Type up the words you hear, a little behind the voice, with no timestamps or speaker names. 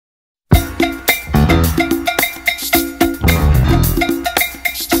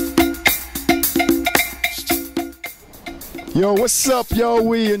Yo, what's up, yo?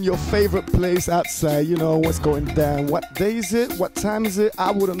 We in your favorite place outside. You know what's going down. What day is it? What time is it?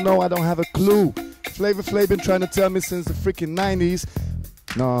 I wouldn't know. I don't have a clue. Flavor Flav been trying to tell me since the freaking 90s.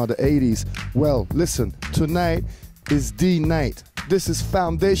 No, the 80s. Well, listen. Tonight is D night. This is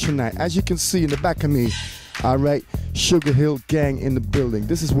Foundation night. As you can see in the back of me. All right, Sugarhill gang in the building.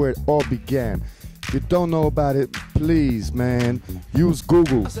 This is where it all began. If you don't know about it, please, man, use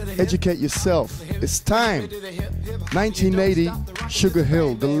Google. Educate yourself. It's time. 1980,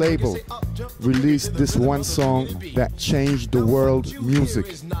 Sugarhill, the label, released this one song that changed the world's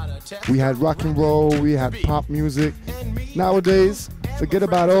music. We had rock and roll, we had pop music. Nowadays, forget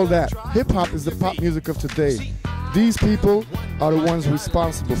about all that. Hip-hop is the pop music of today. These people are the ones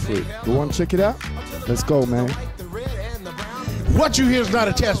responsible for it. You want to check it out? Let's go, man. What you hear is not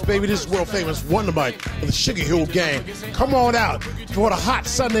a test, baby. This is world famous Wonder Mike of the Sugarhill gang. Come on out for the hot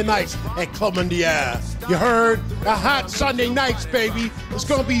Sunday nights at Club Mondial. You heard? The hot Sunday nights, baby. It's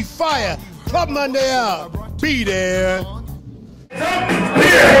gonna be fire. Club Mondial. Be there.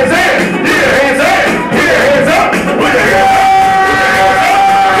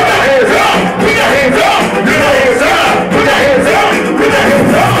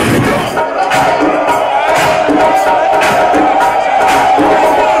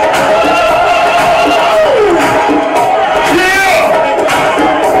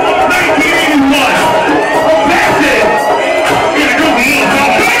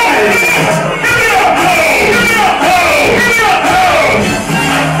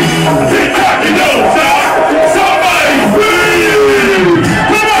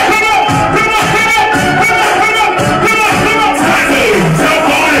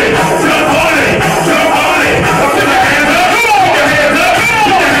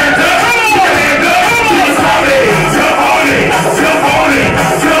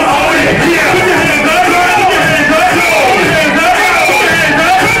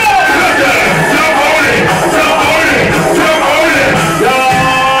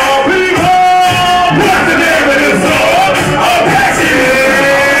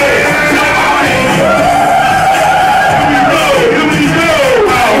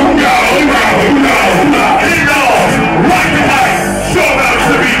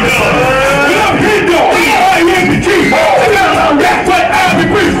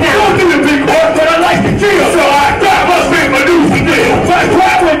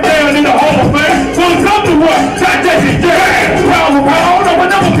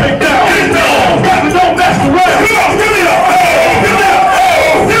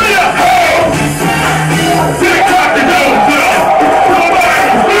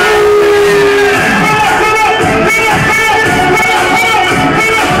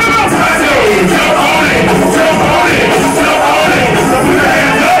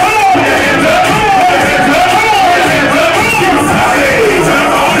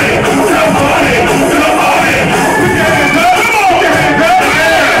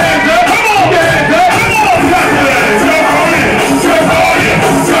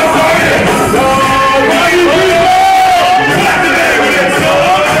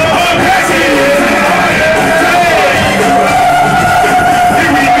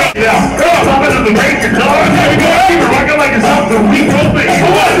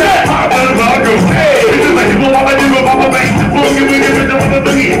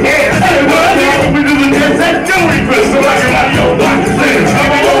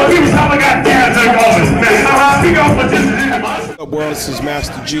 This is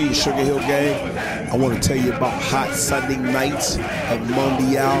Master G, Sugarhill gang. I want to tell you about hot Sunday nights at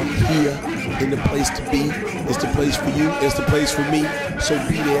Mondial here in the place to be. It's the place for you. It's the place for me. So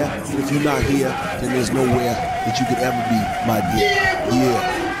be there. And if you're not here, then there's nowhere that you could ever be, my dear.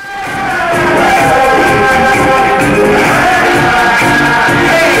 Yeah.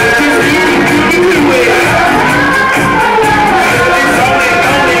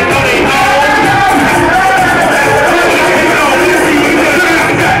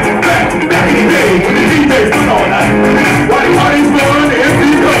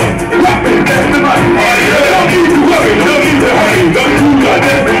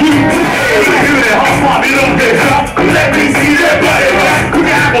 Let me see that body rock.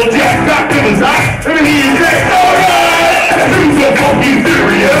 Applejack, Dr. Mazak.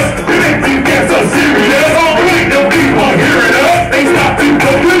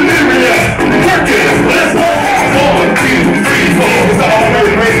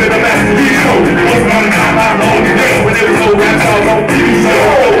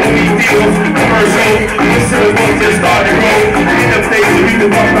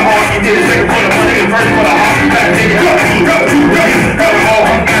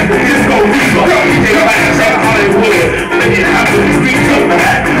 Go,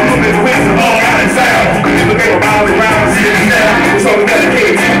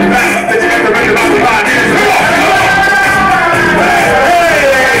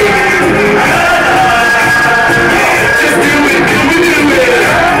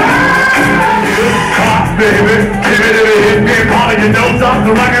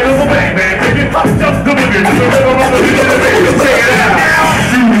 the rock and roll bang bang. Just the boogie, just the rhythm of the beat. Check it out.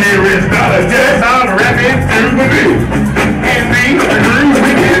 Junior is not a test. I'm rapping to the beat. And me, the groove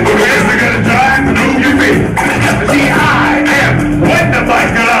weekend, the rest are gonna try to move your feet. See, I am what the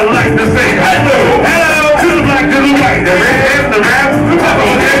mic, and I like to say hello, hello to the black, to the white, the red, the rap, the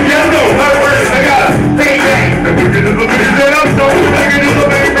purple, and yellow. My words, I got a bang bang. The boogie, the boogie, and I'm so bang, the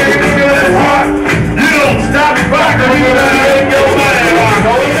bang bang, it's hot. You don't stop rocking, you gotta make your money rock.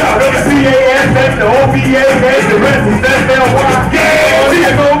 Oh yeah, the C-A-S, the O-B-A, the rest is F-L-Y. Yeah, see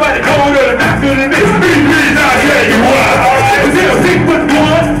you go by the code of the knock to the mix. B-3's not here, you are. Alright, it's here,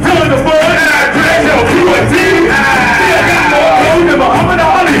 6'1", ton of fun, and I dress your Q&T. I got more clothes than Muhammad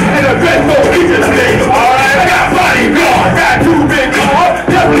Ali, and a dress for each of the niggas. Alright, I got bodyguards, got 2 big cars,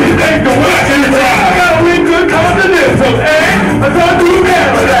 definitely think the work is right. I got a real good cause to live, so I thought you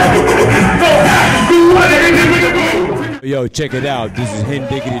never that. So I do what they can do. Yo, check it out. This is Hen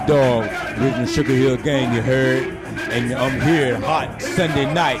Diggity Dog, original Sugarhill gang, you heard? And I'm here, hot Sunday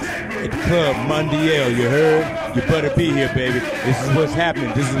night at the club Mondial, you heard? You better be here, baby. This is what's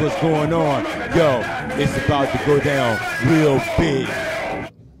happening. This is what's going on. Yo, it's about to go down real big.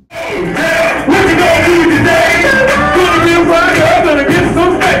 What you gonna do today? Gonna be right up, gonna get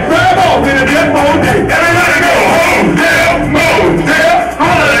some steak, grab off in a death mode day. Everybody go home, motel,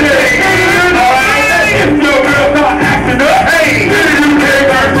 holiday. Alright, if your girl not acting up, hey, you take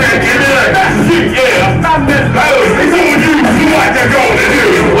her friend, give it a that's shit, yeah. Stop that loud. They told you what you're gonna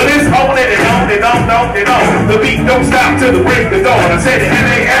do. Well, it's on and on and on and on. The beat don't stop till the break of dawn. I said it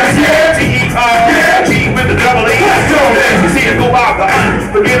M-A-S-T-E-R-G with the double E. Let's go there. You see it go out the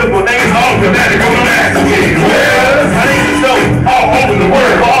unforgettable names all dramatic on the last week. Well, my name is known all over the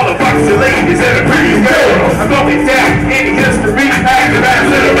world. All the foxy ladies and the pretty girls. I'm going down any history. Active as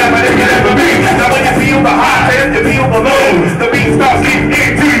little rapper than you ever be. Now when you feel the high and you feel the low, the beat starts getting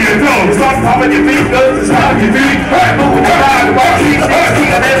into your toe. It starts popping your feet, does it stop your feet? Right, moving your eyes, walk, see,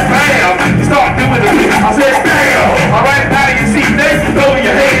 and then bam. You start doing the beat. I said bam. Alright, now you see next, throw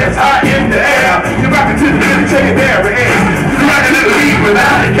your hands high in the air. You're rocking to the beat, check it there, and you're rocking to the beat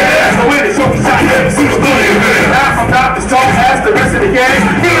without a gas. So when it shows shot, you never see what's going on. Now I'm not as tall as the rest of the gang.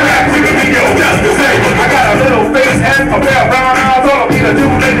 Feeling like you can be yo, just the same. I got a little face and a pair of brown eyes. All I need to do,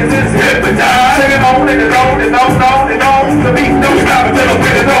 ladies, is hypnotize. Singing on and on and on and on. The beat don't stop until I'm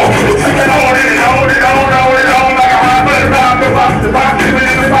getting on. Singing on and on and on and on like a hot butter rock. The rock, the rock, the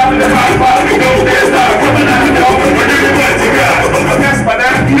rock, the rock, the rock, the rock. We go there, start coming out of the open. We're doing what you got. That's by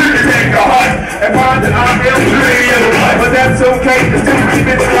now, you can take a heart and find that I'm ill-treated. But that's okay, it's too deep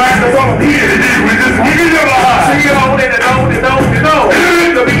in the line. That's all I'm here to do is just give you a heart. Singing on and on and on and on.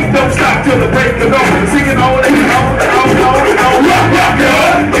 The beat don't stop till the break of dawn. Singing on and on and on and on and on. Rock, rock,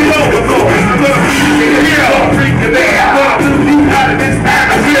 rock. You know the floor. Look, you can hear all freaking there. I'm too deep out of this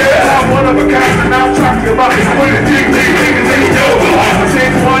atmosphere. I'm one of a kind and I'll talk about it. When the jig, say yo. I say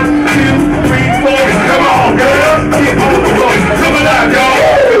 1, 2, 3, 4. Come on, girl. Get on the floor. Coming out, y'all.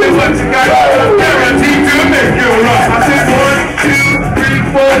 Do what you got. Guaranteed to make you rock. I said 1, 2,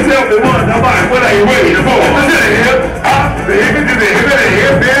 3, 4. Tell me one. Nobody, what are you waiting for? I said it here. The hip to the hip and the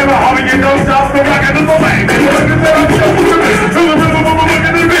hip. Damn, how you don't stop from rocking the bang. They want to tell us to the rhythm of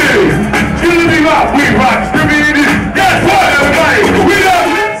the beat. Shouldn't be rock. We rock. Distributed. Guess what, everybody? We up.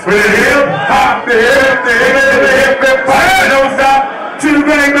 With the hip, hop, the hip, the hip, the hip, the hip. Don't stop. To the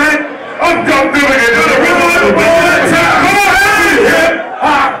bang, man. I'm done doing it. To the rhythm of the beat. Come on, hip,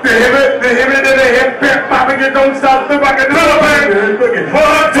 hop, the hip, the hip, the hip, hip, popping it. Don't stop the rocking the bang.